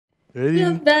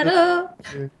Feel better.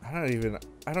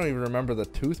 I don't even remember the A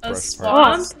toothbrush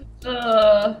part. swamp.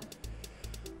 The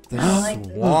I like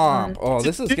swamp. that. Oh,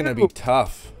 this is gonna be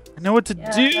tough. I know what to do.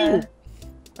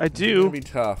 I It's gonna do. be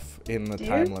tough in the Do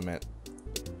time you? limit.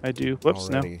 I do. Whoops,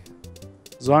 Already. no.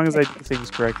 As long as I do things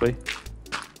correctly.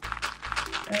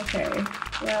 Okay.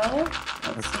 Well,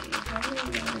 let's see. How do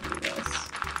we want to do this?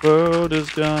 World is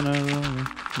gonna run.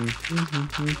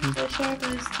 The shark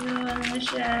is still in the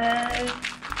shed.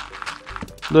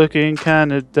 Looking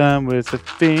kinda dumb with a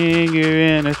finger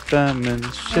and a thumb and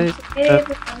shit. Yeah.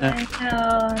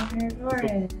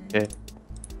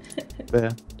 Well,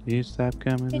 do you stop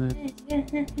coming in?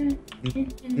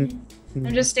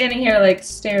 I'm just standing here like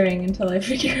staring until I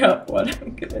figure out what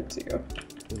I'm gonna do.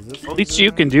 Is this At least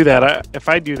you can do that. If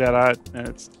I do that,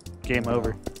 it's game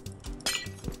over.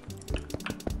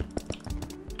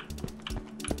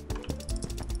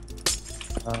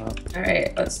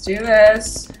 Alright, let's do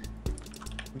this.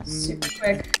 Super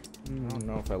quick. I don't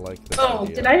know if I like this. Oh,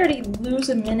 idea. did I already lose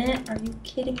a minute? Are you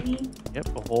kidding me?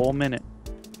 Yep, a whole minute.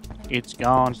 It's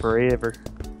gone forever.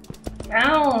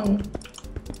 Down.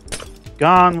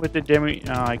 Gone with the demi.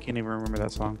 Oh, I can't even remember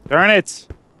that song. Darn it!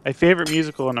 My favorite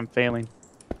musical, and I'm failing.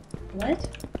 What?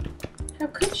 How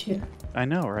could you? I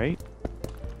know, right?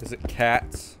 Is it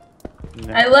cats?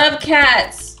 No. I love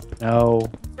cats. No.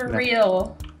 For No.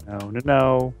 real.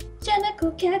 No.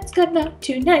 Jennical cats come out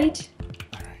tonight.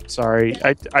 Sorry,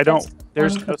 I don't. That's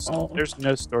There's wonderful.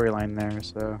 no storyline there,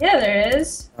 so. Yeah, there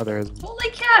is. Oh, there isn't. Holy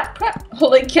cat!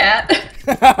 Holy cat!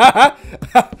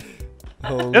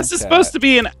 This is supposed to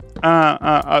be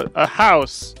a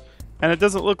house, and it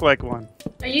doesn't look like one.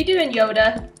 Are you doing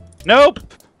Yoda? Nope.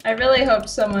 I really hope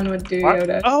someone would do What?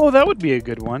 Yoda. Oh, that would be a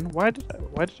good one. Why did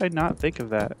I not think of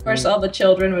that? Of course, all the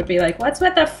children would be like, "What's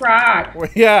with the frog?" Well,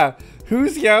 yeah.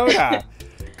 Who's Yoda?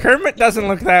 Kermit doesn't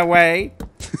look that way.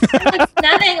 It looks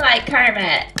nothing like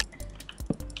Kermit.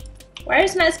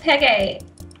 Where's Miss Piggy?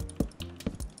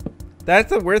 That's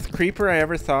the worst creeper I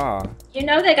ever saw. You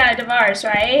know they got a divorce,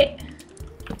 right?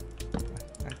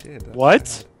 I did. That's What?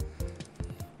 sad.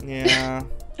 Yeah.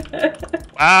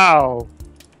 Wow.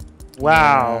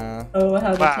 Wow. Yeah. Oh,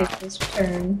 how the Wow. tables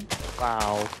turn.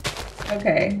 Wow.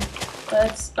 Okay,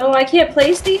 let's. Oh, I can't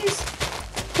place these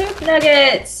poop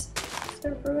nuggets.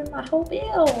 They're ruining my whole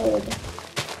build.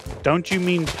 Don't you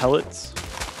mean pellets?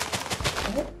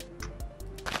 What?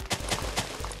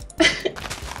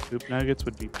 Poop nuggets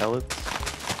would be pellets.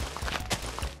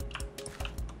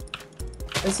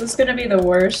 This is gonna be the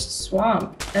worst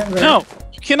swamp ever. No,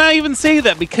 you cannot even say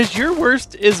that because your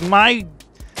worst is my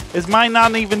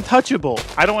not even touchable.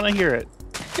 I don't want to hear it.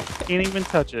 Can't even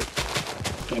touch it.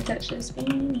 Can't touch this.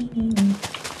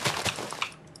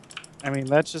 I mean,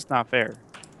 that's just not fair.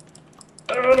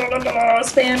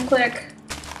 Spam click.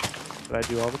 But I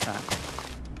do all the time.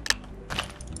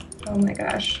 Oh my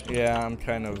gosh. Yeah, I'm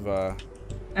kind of,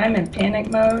 I'm in panic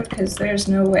mode because there's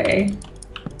no way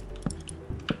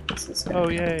this is gonna Oh,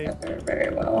 come yay. together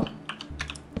very well.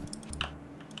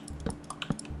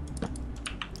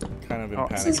 kind of in Oh.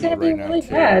 panic This is gonna mode be right now, really too.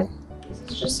 bad. This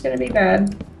is just gonna be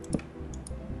bad.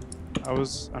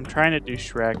 I'm trying to do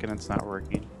Shrek and it's not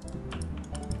working.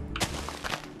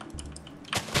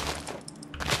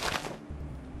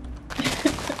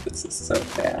 This is so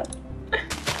bad.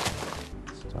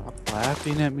 Stop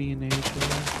laughing at me,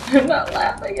 Nasia. I'm not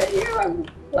laughing at you. I'm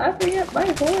laughing at my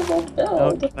horrible No,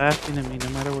 build. you're laughing at me no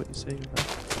matter what you say.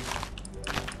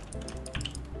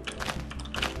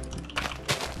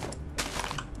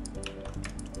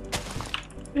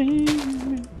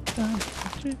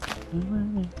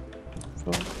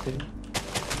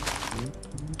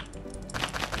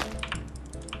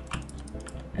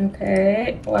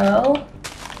 Okay, well,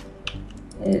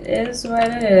 it is what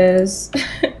it is.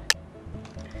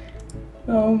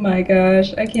 Oh my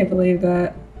gosh, I can't believe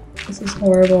that. This is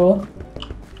horrible.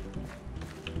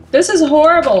 This is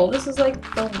horrible! This is like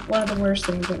one of the worst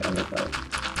things I've ever built.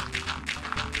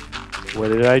 What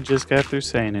did I just get through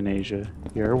saying in Asia?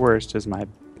 Your worst is my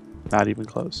not even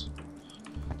close.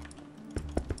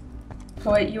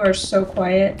 Poet, you are so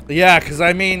quiet. Yeah, because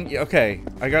I mean, okay,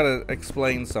 I gotta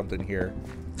explain something here.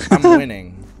 I'm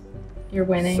winning. You're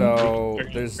winning. So Are you-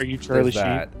 there's, are you Charlie there's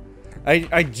that.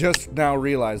 I just now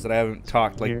realized that I haven't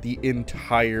talked like Here. the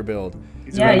entire build.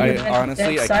 Yeah, I you've been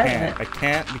honestly dead I silent. can't. I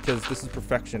can't because this is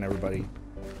perfection, everybody.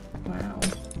 Wow.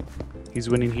 He's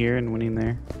winning here and winning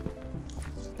there.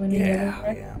 Winning Yeah, I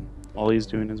everywhere. am. All he's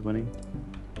doing is winning.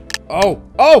 Oh!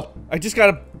 I just got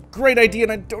a great idea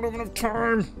and I don't have enough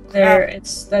time. There, Crap.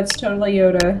 that's totally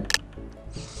Yoda.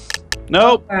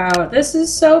 Nope. Wow, this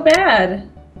is so bad.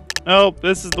 Nope.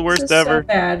 This is the This worst is ever. so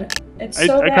bad. It's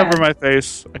so I bad. cover my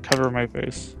face. I cover my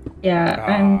face.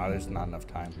 Yeah, There's not enough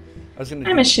time. I was gonna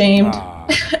I'm ashamed. Ah,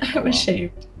 I'm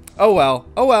ashamed. oh well.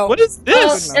 Oh well. What is Well,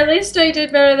 this? at least I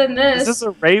did better than Is this. this a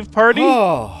rave party?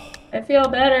 Oh, I feel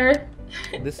better.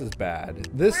 this is bad.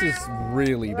 This is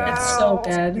really bad. It's so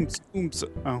bad. Oops.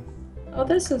 Oh. Oh,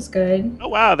 this is good. Oh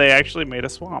wow, they actually made a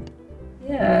swamp.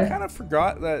 I Yeah. kind of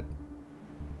forgot that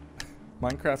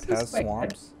Minecraft This has is quite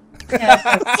swamps.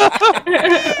 Yeah.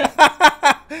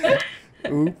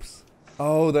 Oops.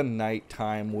 Oh, the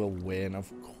nighttime will win,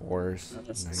 of course. Oh,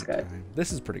 this is good. Nighttime.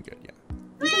 This is pretty good, yeah.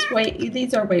 This is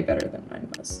these are way better than mine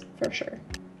was, for sure.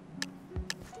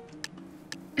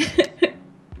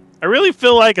 I really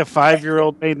feel like a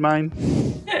 5-year-old made mine.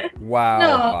 Wow.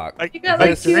 No, Hawk. Like, You got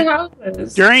like This- 2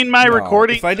 houses. During my No,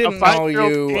 recording, if I didn't a know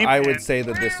 5-year-old you, came I in. would say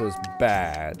that this was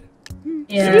bad.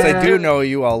 Yeah. Since I do know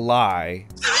you, I'll lie.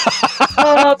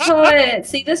 Oh, poet.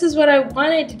 See, this is what I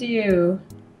wanted to do.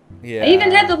 Yeah. I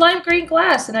even had the lime green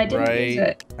glass and I didn't use right.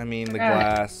 it. I mean the Forgot.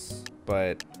 glass,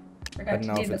 but I Forgot don't to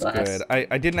know do if the it's glass. good.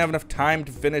 I didn't have enough time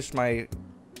to finish my.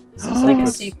 This is like a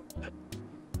It's- sequel.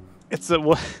 It's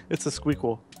a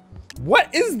squeakle.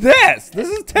 What is this? This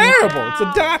is terrible. It's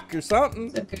a duck or something.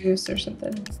 It's a goose or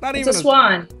something. It's not It's even a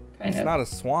swan, kind It's of. not a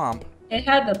swamp. It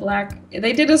had the black.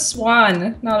 They did a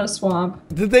swan, not a swamp.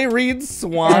 Did they read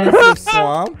swan for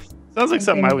swamp? Sounds like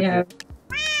something I would Yeah. do.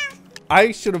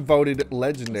 I should have voted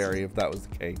legendary if that was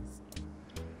the case.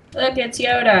 Look, it's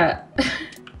Yoda.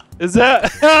 Is that?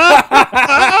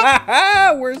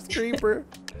 Worst creeper.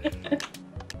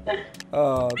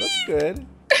 Oh, that's good.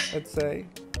 I'd say.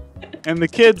 And the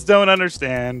kids don't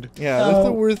understand. Yeah, that's the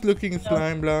Oh. worst looking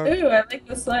slime block. Ooh, I like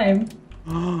the slime.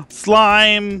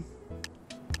 Slime.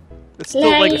 It's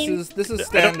still like Slime. This is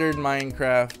standard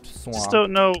Minecraft swamp. just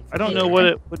don't know. I don't know what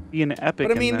it would be an epic.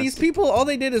 But I mean, in these this. people, all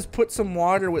they did is put some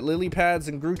water with lily pads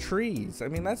and grew trees. I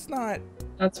mean, that's not.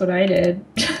 That's what I did.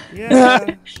 Yeah.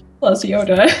 Plus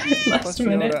Yoda. Last plus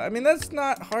minute. Yoda. I mean, that's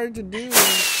not hard to do.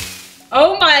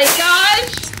 Oh my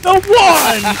gosh! The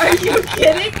one. Are you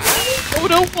kidding me? Oh,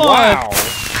 the one. Wow.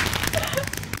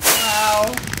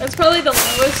 Wow. That's probably the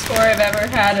lowest score I've ever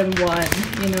had in one,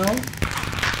 you know?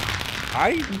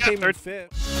 I came in third.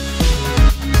 fifth.